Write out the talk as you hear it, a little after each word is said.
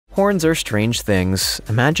Horns are strange things.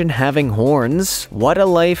 Imagine having horns. What a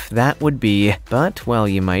life that would be. But while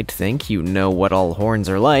you might think you know what all horns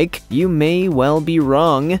are like, you may well be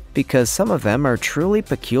wrong, because some of them are truly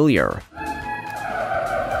peculiar.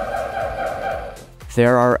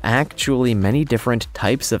 There are actually many different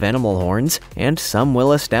types of animal horns, and some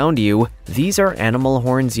will astound you. These are animal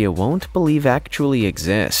horns you won't believe actually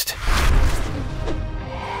exist.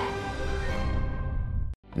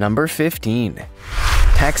 Number 15.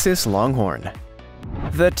 Texas Longhorn.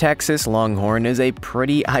 The Texas Longhorn is a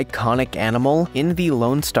pretty iconic animal in the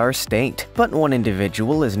Lone Star State, but one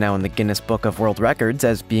individual is now in the Guinness Book of World Records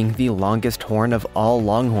as being the longest horn of all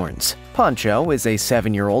longhorns. Poncho is a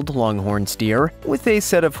 7-year-old longhorn steer with a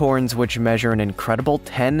set of horns which measure an incredible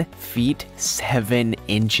 10 feet 7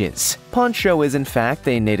 inches. Poncho is in fact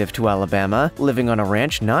a native to Alabama, living on a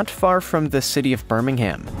ranch not far from the city of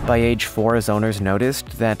Birmingham. By age 4, his owners noticed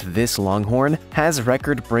that this longhorn has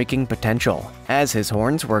record-breaking potential, as his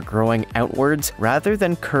horns were growing outwards rather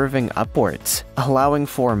than curving upwards, allowing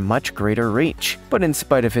for much greater reach. But in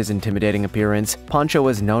spite of his intimidating appearance, Poncho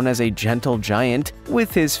was known as a gentle giant,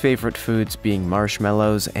 with his favorite foods being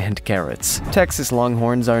marshmallows and carrots. Texas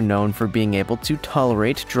Longhorns are known for being able to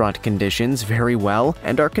tolerate drought conditions very well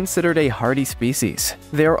and are considered a hardy species.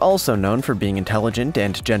 They are also known for being intelligent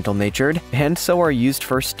and gentle-natured, and so are used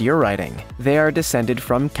for steer riding. They are descended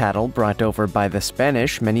from cattle brought over by the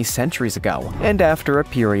Spanish many centuries ago, and after a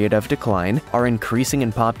period of decline, are increasing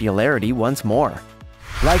in popularity once more.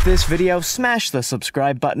 Like this video, smash the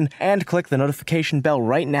subscribe button, and click the notification bell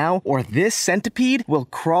right now, or this centipede will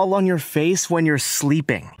crawl on your face when you're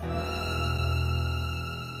sleeping.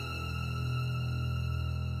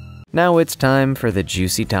 Now it's time for the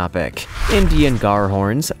juicy topic. Indian gar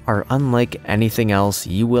horns are unlike anything else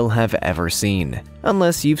you will have ever seen.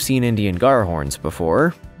 Unless you've seen Indian gar horns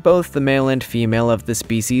before. Both the male and female of the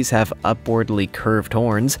species have upwardly curved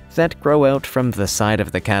horns that grow out from the side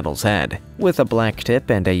of the cattle's head. With a black tip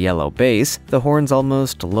and a yellow base, the horns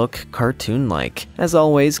almost look cartoon-like. As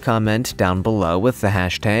always, comment down below with the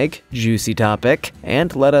hashtag #JuicyTopic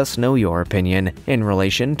and let us know your opinion in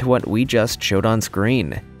relation to what we just showed on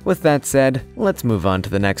screen. With that said, let's move on to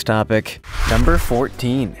the next topic. Number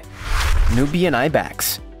 14. Nubian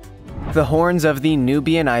Ibex. The horns of the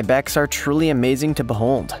Nubian ibex are truly amazing to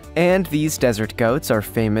behold, and these desert goats are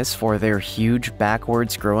famous for their huge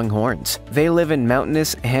backwards growing horns. They live in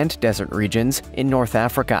mountainous and desert regions in North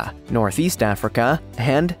Africa, Northeast Africa,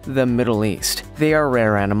 and the Middle East. They are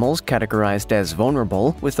rare animals categorized as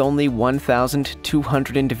vulnerable, with only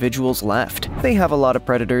 1,200 individuals left. They have a lot of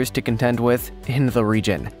predators to contend with in the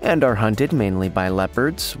region, and are hunted mainly by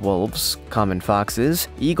leopards, wolves, common foxes,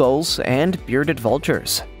 eagles, and bearded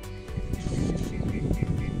vultures.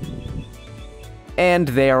 And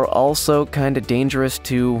they are also kinda dangerous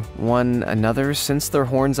to one another since their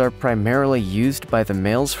horns are primarily used by the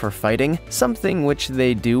males for fighting, something which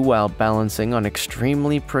they do while balancing on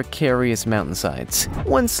extremely precarious mountainsides.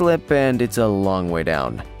 One slip and it's a long way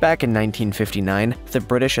down. Back in 1959, the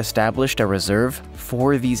British established a reserve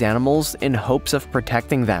for these animals in hopes of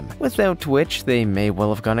protecting them, without which they may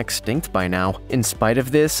well have gone extinct by now. In spite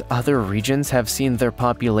of this, other regions have seen their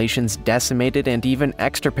populations decimated and even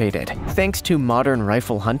extirpated, thanks to modern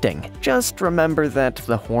rifle hunting. Just remember that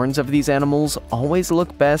the horns of these animals always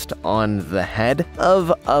look best on the head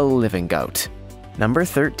of a living goat. Number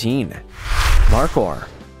 13. Markhor.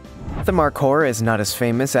 The markhor is not as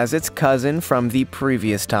famous as its cousin from the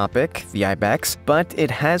previous topic, the ibex, but it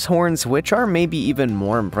has horns which are maybe even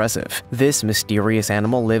more impressive. This mysterious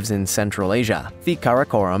animal lives in Central Asia, the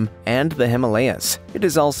Karakoram, and the Himalayas. It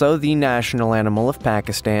is also the national animal of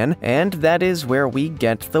Pakistan, and that is where we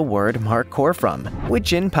get the word markhor from,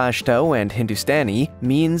 which in Pashto and Hindustani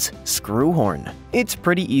means screw horn. It's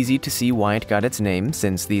pretty easy to see why it got its name,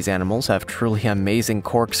 since these animals have truly amazing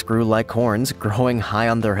corkscrew-like horns growing high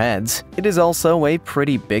on their heads. It is also a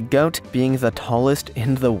pretty big goat, being the tallest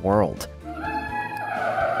in the world.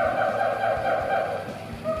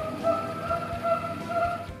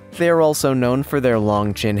 They are also known for their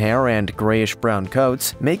long chin hair and grayish-brown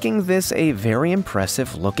coats, making this a very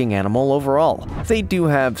impressive-looking animal overall. They do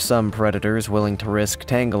have some predators willing to risk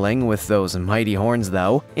tangling with those mighty horns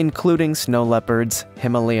though, including snow leopards,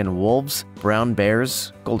 Himalayan wolves, brown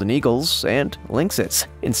bears, golden eagles, and lynxes.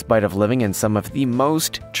 In spite of living in some of the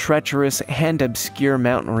most treacherous and obscure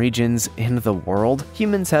mountain regions in the world,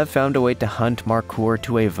 humans have found a way to hunt markhor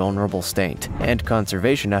to a vulnerable state, and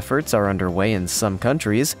conservation efforts are underway in some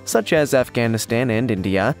countries, such as Afghanistan and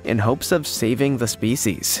India, in hopes of saving the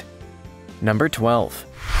species. Number 12.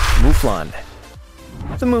 Mouflon.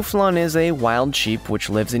 The mouflon is a wild sheep which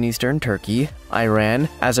lives in eastern Turkey, Iran,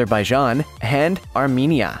 Azerbaijan, and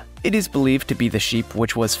Armenia. It is believed to be the sheep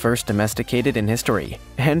which was first domesticated in history,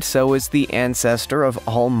 and so is the ancestor of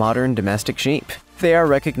all modern domestic sheep. They are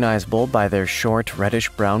recognizable by their short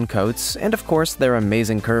reddish-brown coats and of course their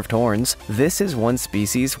amazing curved horns. This is one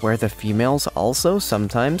species where the females also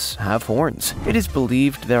sometimes have horns. It is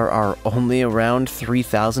believed there are only around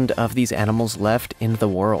 3,000 of these animals left in the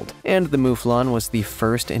world, and the mouflon was the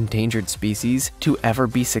first endangered species to ever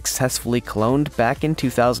be successfully cloned back in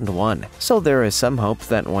 2001. So there is some hope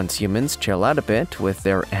that once humans chill out a bit with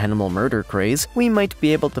their animal murder craze, we might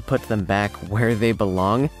be able to put them back where they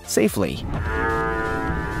belong safely.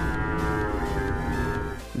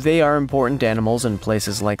 They are important animals in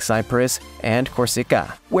places like Cyprus and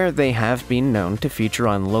Corsica, where they have been known to feature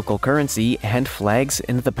on local currency and flags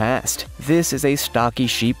in the past. This is a stocky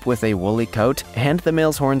sheep with a woolly coat, and the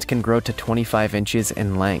male's horns can grow to 25 inches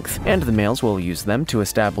in length, and the males will use them to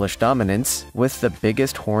establish dominance, with the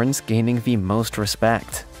biggest horns gaining the most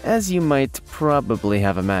respect, as you might probably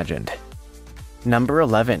have imagined. Number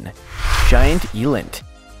 11. Giant eland.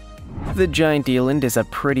 The giant eland is a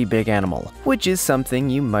pretty big animal, which is something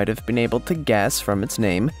you might have been able to guess from its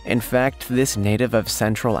name. In fact, this native of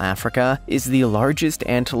Central Africa is the largest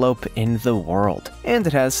antelope in the world, and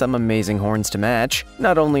it has some amazing horns to match.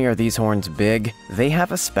 Not only are these horns big, they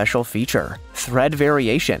have a special feature: thread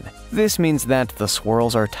variation. This means that the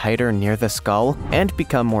swirls are tighter near the skull and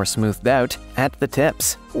become more smoothed out at the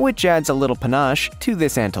tips, which adds a little panache to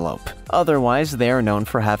this antelope. Otherwise, they are known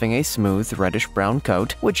for having a smooth reddish-brown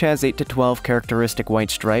coat, which has 8 to 12 characteristic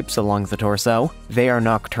white stripes along the torso. They are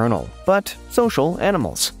nocturnal, but social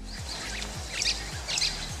animals.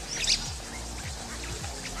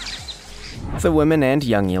 The women and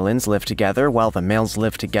young elands live together while the males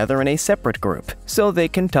live together in a separate group, so they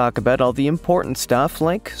can talk about all the important stuff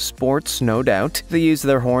like sports, no doubt. They use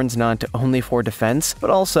their horns not only for defense, but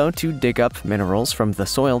also to dig up minerals from the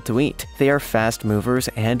soil to eat. They are fast movers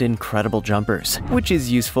and incredible jumpers, which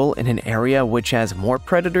is useful in an area which has more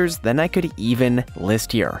predators than I could even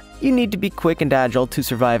list here. You need to be quick and agile to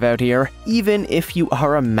survive out here, even if you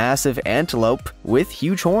are a massive antelope with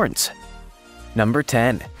huge horns. Number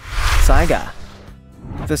 10. Saiga.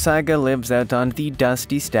 The saiga lives out on the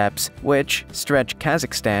dusty steppes, which stretch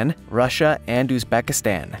Kazakhstan, Russia, and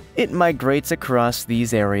Uzbekistan. It migrates across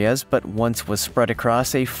these areas, but once was spread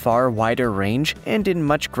across a far wider range and in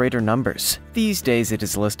much greater numbers. These days it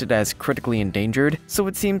is listed as critically endangered, so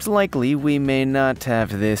it seems likely we may not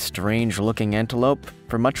have this strange-looking antelope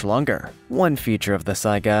for much longer. One feature of the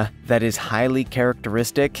saiga that is highly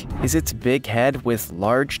characteristic is its big head with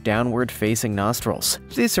large downward-facing nostrils.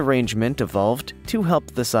 This arrangement evolved to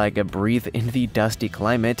help the saiga breathe in the dusty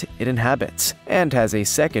climate it inhabits, and has a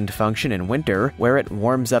second function in winter where it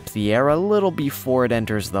warms up the air a little before it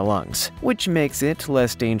enters the lungs, which makes it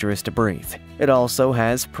less dangerous to breathe. It also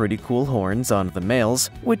has pretty cool horns on the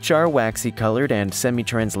males, which are waxy colored and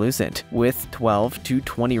semi-translucent, with 12 to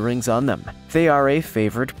 20 rings on them. They are a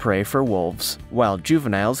favorite prey for wolves, while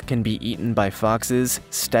juveniles can be eaten by foxes,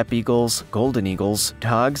 steppe eagles, golden eagles,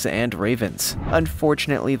 dogs, and ravens.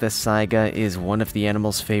 Unfortunately, the saiga is one of the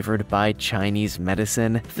animals favored by Chinese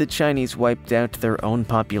medicine. The Chinese wiped out their own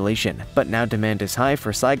population, but now demand is high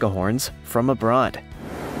for saiga horns from abroad.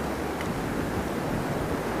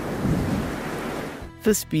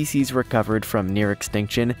 The species recovered from near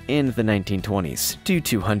extinction in the 1920s due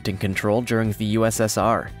to hunting control during the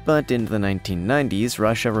USSR, but in the 1990s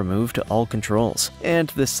Russia removed all controls, and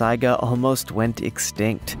the saiga almost went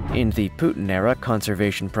extinct. In the Putin era,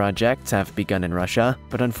 conservation projects have begun in Russia,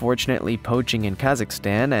 but unfortunately poaching in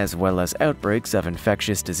Kazakhstan as well as outbreaks of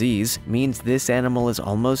infectious disease means this animal is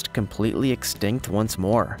almost completely extinct once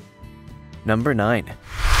more. Number 9.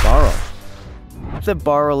 Barrel. The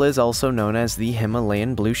barrel is also known as the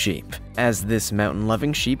Himalayan blue sheep, as this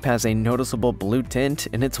mountain-loving sheep has a noticeable blue tint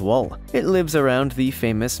in its wool. It lives around the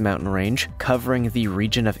famous mountain range, covering the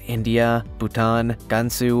region of India, Bhutan,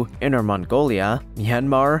 Gansu, Inner Mongolia,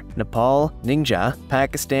 Myanmar, Nepal, Ningxia,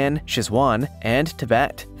 Pakistan, Sichuan, and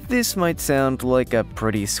Tibet. This might sound like a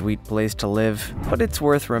pretty sweet place to live, but it's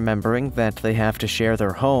worth remembering that they have to share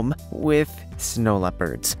their home with snow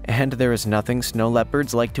leopards, and there is nothing snow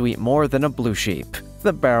leopards like to eat more than a blue sheep.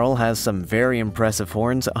 The barrel has some very impressive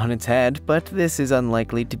horns on its head, but this is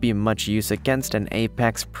unlikely to be much use against an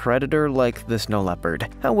apex predator like the snow leopard.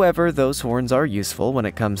 However, those horns are useful when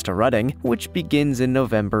it comes to rutting, which begins in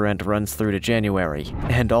November and runs through to January,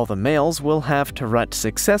 and all the males will have to rut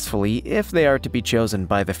successfully if they are to be chosen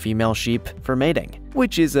by the female sheep for mating.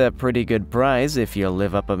 which is a pretty good prize if you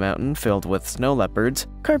live up a mountain filled with snow leopards,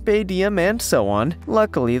 carpe diem, and so on.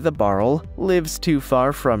 Luckily, the Barl lives too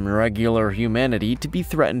far from regular humanity to be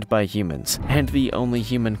threatened by humans, and the only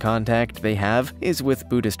human contact they have is with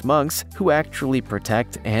Buddhist monks who actually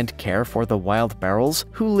protect and care for the wild barrels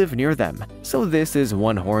who live near them. So this is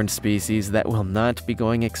one horned species that will not be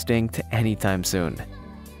going extinct anytime soon.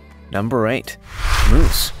 Number 8.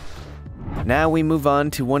 Moose. Now we move on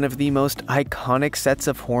to one of the most iconic sets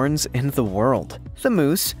of horns in the world. The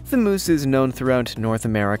moose. The moose is known throughout North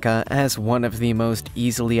America as one of the most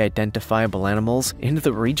easily identifiable animals in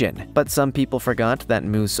the region. But some people forgot that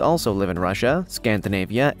moose also live in Russia,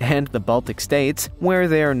 Scandinavia, and the Baltic states, where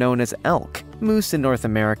they are known as elk. Moose in North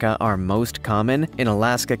America are most common in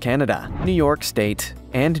Alaska, Canada, New York State,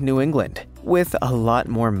 and New England, with a lot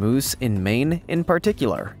more moose in Maine in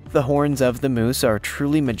particular. The horns of the moose are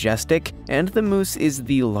truly majestic, and the moose is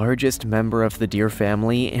the largest member of the deer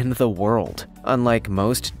family in the world. Unlike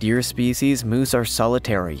most deer species, moose are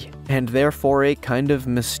solitary, and therefore a kind of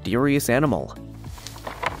mysterious animal.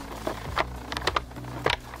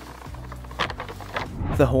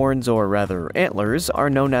 The horns, or rather antlers, are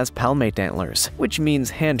known as palmate antlers, which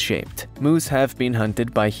means hand-shaped. Moose have been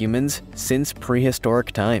hunted by humans since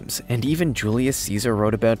prehistoric times, and even Julius Caesar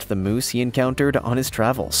wrote about the moose he encountered on his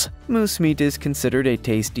travels. Moose meat is considered a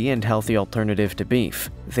tasty and healthy alternative to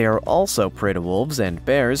beef. They are also prey to wolves and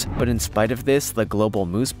bears, but in spite of this, the global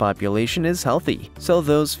moose population is healthy, so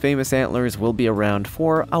those famous antlers will be around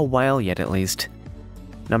for a while yet at least.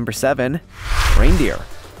 Number 7. Reindeer.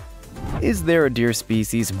 Is there a deer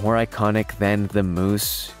species more iconic than the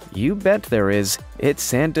moose? You bet there is. It's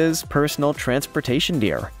Santa's personal transportation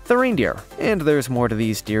deer, the reindeer. And there's more to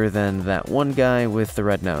these deer than that one guy with the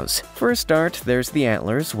red nose. For a start, there's the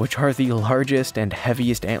antlers, which are the largest and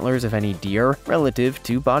heaviest antlers of any deer relative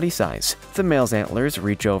to body size. The male's antlers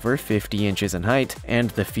reach over 50 inches in height,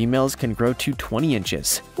 and the female's can grow to 20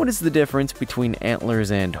 inches. What is the difference between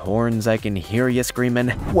antlers and horns, I can hear you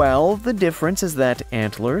screaming? Well, the difference is that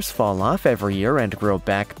antlers fall off every year and grow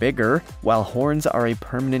back bigger, while horns are a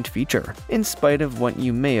permanent feature. In spite of what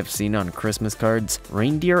you may have seen on Christmas cards,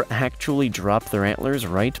 reindeer actually drop their antlers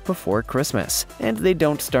right before Christmas, and they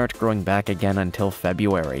don't start growing back again until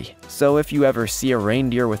February. So if you ever see a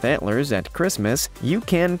reindeer with antlers at Christmas, you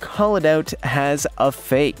can call it out as a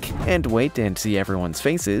fake, and wait and see everyone's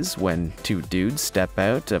faces when two dudes step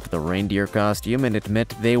out of the reindeer costume and admit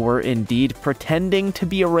they were indeed pretending to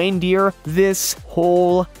be a reindeer this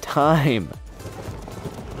whole time.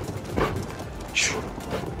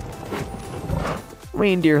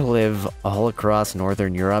 Reindeer live all across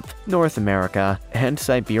Northern Europe, North America, and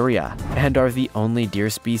Siberia, and are the only deer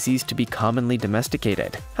species to be commonly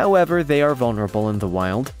domesticated. However, they are vulnerable in the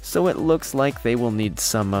wild, so it looks like they will need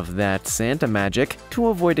some of that Santa magic to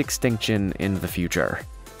avoid extinction in the future.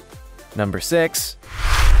 Number 6.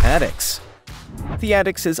 Addax. The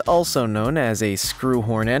addax is also known as a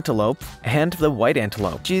screw-horn antelope and the white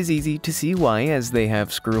antelope, which is easy to see why, as they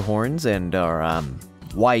have screw horns and are,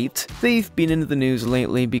 white. They've been in the news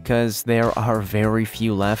lately because there are very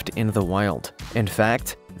few left in the wild. In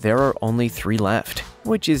fact, there are only 3 left,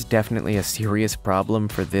 which is definitely a serious problem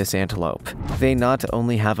for this antelope. They not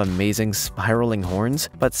only have amazing spiraling horns,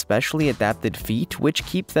 but specially adapted feet which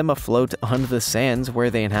keep them afloat on the sands where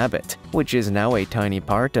they inhabit, which is now a tiny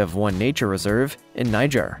part of one nature reserve in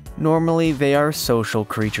Niger. Normally, they are social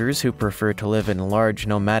creatures who prefer to live in large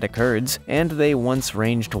nomadic herds, and they once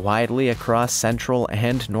ranged widely across Central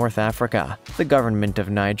and North Africa. The government of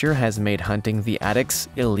Niger has made hunting the addax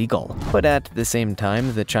illegal, but at the same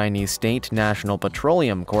time, the Chinese State National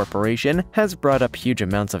Petroleum Corporation has brought up huge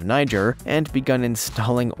amounts of Niger and begun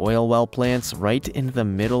installing oil well plants right in the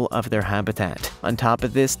middle of their habitat. On top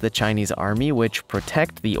of this, the Chinese army, which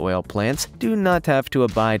protect the oil plants, do not have to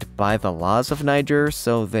abide by the laws of Niger,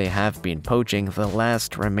 so they have been poaching the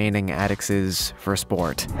last remaining addaxes for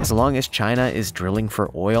sport. As long as China is drilling for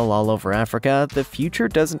oil all over Africa, the future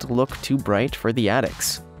doesn't look too bright for the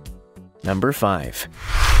addax. Number 5.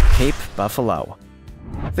 Cape buffalo.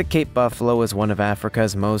 The Cape buffalo is one of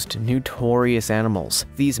Africa's most notorious animals.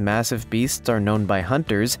 These massive beasts are known by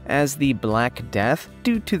hunters as the Black Death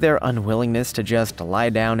due to their unwillingness to just lie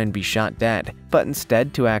down and be shot dead, but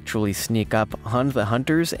instead to actually sneak up on the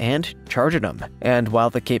hunters and charge at them. And while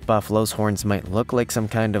the Cape buffalo's horns might look like some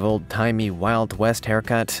kind of old-timey Wild West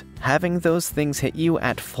haircut, having those things hit you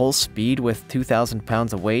at full speed with 2,000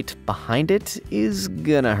 pounds of weight behind it is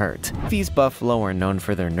gonna hurt. These buffalo are known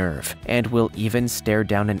for their nerve, and will even stare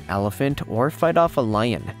down an elephant or fight off a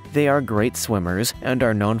lion. They are great swimmers and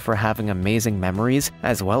are known for having amazing memories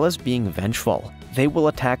as well as being vengeful. They will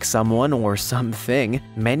attack someone or something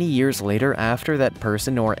many years later after that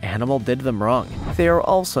person or animal did them wrong. They are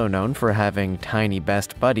also known for having tiny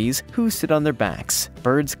best buddies who sit on their backs,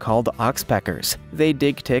 birds called oxpeckers. They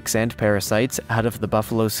dig ticks and parasites out of the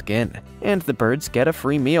buffalo's skin, and the birds get a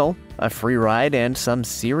free meal, a free ride, and some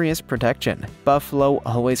serious protection. Buffalo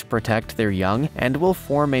always protect their young and will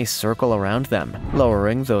form a circle around them,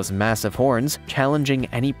 lowering those massive horns, challenging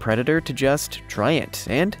any predator to just try it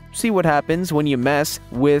and see what happens when you mess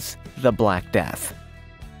with the Black Death.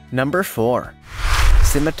 Number 4.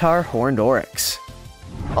 Scimitar horned oryx.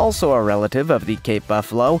 Also a relative of the Cape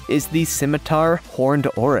buffalo is the scimitar horned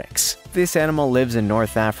oryx. This animal lives in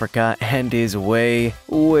North Africa and is way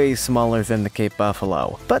smaller than the Cape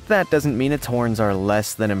buffalo. But that doesn't mean its horns are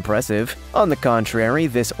less than impressive. On the contrary,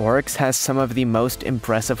 this oryx has some of the most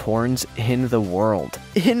impressive horns in the world.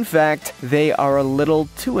 In fact, they are a little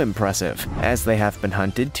too impressive, as they have been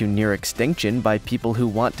hunted to near extinction by people who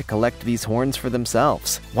want to collect these horns for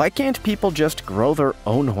themselves. Why can't people just grow their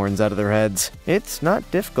own horns out of their heads? It's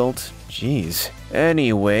not difficult. Jeez.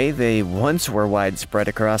 Anyway, they once were widespread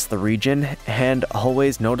across the region and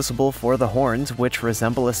always noticeable for the horns, which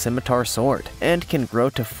resemble a scimitar sword and can grow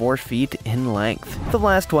to 4 feet in length. The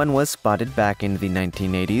last one was spotted back in the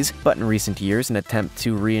 1980s, but in recent years an attempt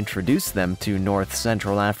to reintroduce them to North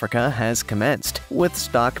Central Africa has commenced, with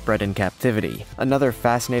stock bred in captivity. Another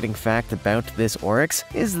fascinating fact about this oryx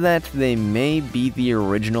is that they may be the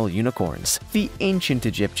original unicorns. The ancient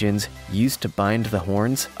Egyptians used to bind the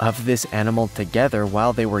horns of this animal together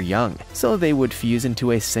while they were young, so they would fuse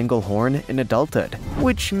into a single horn in adulthood,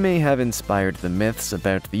 which may have inspired the myths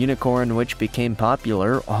about the unicorn, which became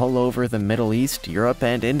popular all over the Middle East, Europe,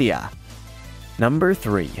 and India. Number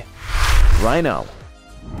 3. Rhino.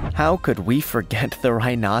 How could we forget the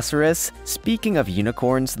rhinoceros? Speaking of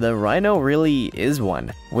unicorns, the rhino really is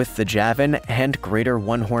one, with the Javan and greater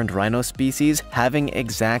one-horned rhino species having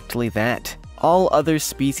exactly that. All other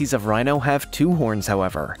species of rhino have 2 horns,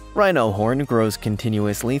 however. Rhino horn grows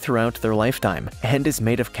continuously throughout their lifetime and is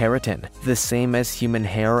made of keratin, the same as human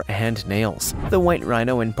hair and nails. The white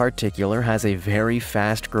rhino in particular has a very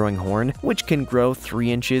fast-growing horn which can grow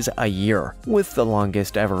 3 inches a year, with the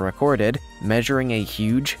longest ever recorded measuring a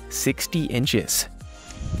huge 60 inches.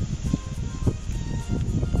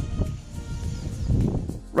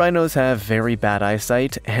 Rhinos have very bad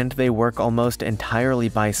eyesight, and they work almost entirely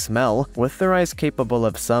by smell, with their eyes capable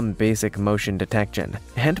of some basic motion detection.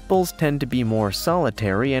 And bulls tend to be more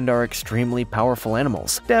solitary and are extremely powerful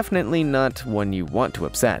animals, definitely not one you want to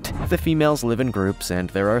upset. The females live in groups, and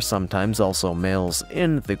there are sometimes also males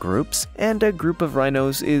in the groups, and a group of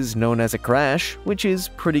rhinos is known as a crash, which is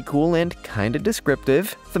pretty cool and kinda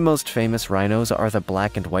descriptive. The most famous rhinos are the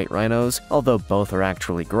black and white rhinos, although both are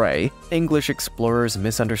actually gray. English explorers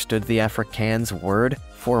misunderstood the Afrikaans word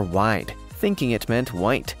for wide, thinking it meant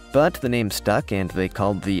white, but the name stuck and they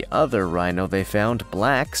called the other rhino they found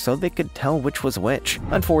black so they could tell which was which.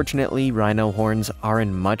 Unfortunately, rhino horns are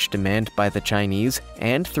in much demand by the Chinese,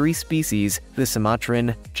 and 3 species, the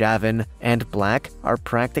Sumatran, Javan, and black, are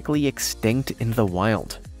practically extinct in the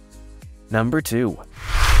wild. Number 2.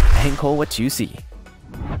 Ankole-Watusi.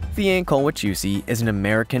 The Ankole-Watusi is an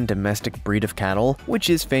American domestic breed of cattle, which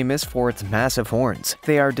is famous for its massive horns.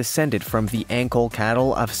 They are descended from the Ankole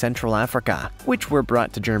cattle of Central Africa, which were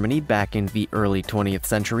brought to Germany back in the early 20th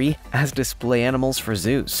century as display animals for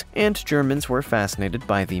zoos, and Germans were fascinated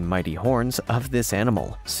by the mighty horns of this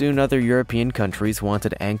animal. Soon other European countries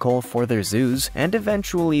wanted Ankole for their zoos, and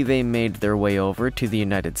eventually they made their way over to the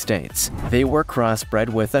United States. They were crossbred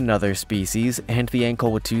with another species, and the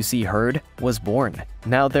Ankole-Watusi herd was born.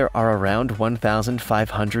 Now there are around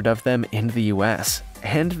 1,500 of them in the US,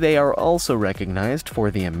 and they are also recognized for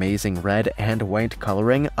the amazing red and white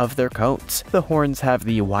coloring of their coats. The horns have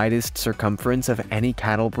the widest circumference of any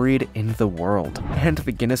cattle breed in the world, and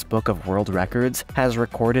the Guinness Book of World Records has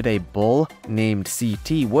recorded a bull named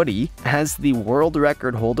C.T. Woody as the world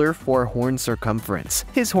record holder for horn circumference,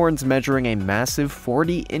 his horns measuring a massive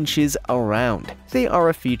 40 inches around. They are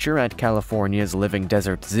a feature at California's Living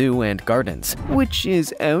Desert Zoo and Gardens, which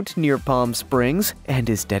is out near Palm Springs and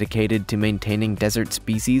is dedicated to maintaining desert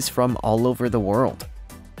species from all over the world.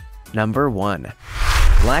 Number 1.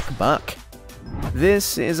 Black buck.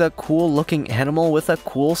 This is a cool-looking animal with a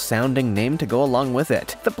cool-sounding name to go along with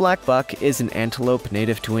it. The black buck is an antelope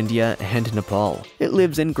native to India and Nepal. It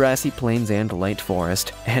lives in grassy plains and light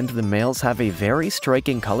forest, and the males have a very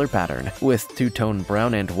striking color pattern, with two-tone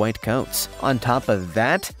brown and white coats. On top of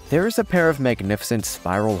that, there's a pair of magnificent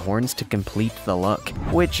spiral horns to complete the look,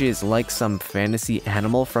 which is like some fantasy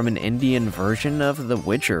animal from an Indian version of The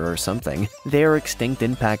Witcher or something. They are extinct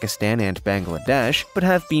in Pakistan and Bangladesh, but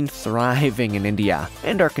have been thriving in India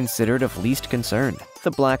and are considered of least concern. The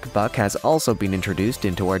black buck has also been introduced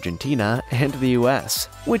into Argentina and the US,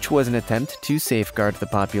 which was an attempt to safeguard the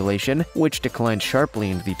population, which declined sharply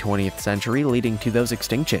in the 20th century, leading to those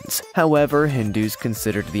extinctions. However, Hindus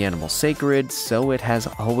considered the animal sacred, so it has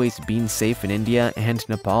always been safe in India and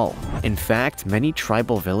Nepal. In fact, many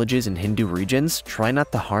tribal villages in Hindu regions try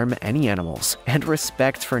not to harm any animals, and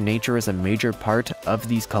respect for nature is a major part of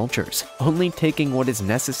these cultures, only taking what is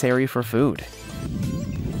necessary for food.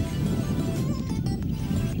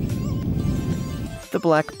 The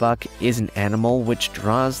black buck is an animal which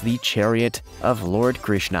draws the chariot of Lord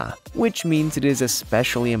Krishna, which means it is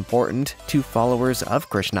especially important to followers of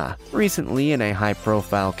Krishna. Recently, in a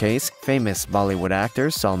high-profile case, famous Bollywood actor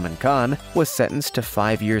Salman Khan was sentenced to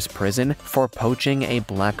 5 years prison for poaching a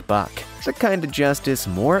black buck. The kind of justice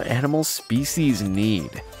more animal species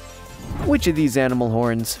need. Which of these animal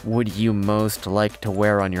horns would you most like to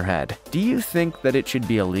wear on your head? Do you think that it should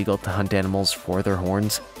be illegal to hunt animals for their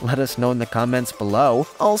horns? Let us know in the comments below.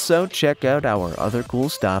 Also, check out our other cool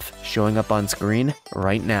stuff showing up on screen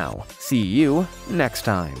right now. See you next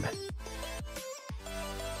time.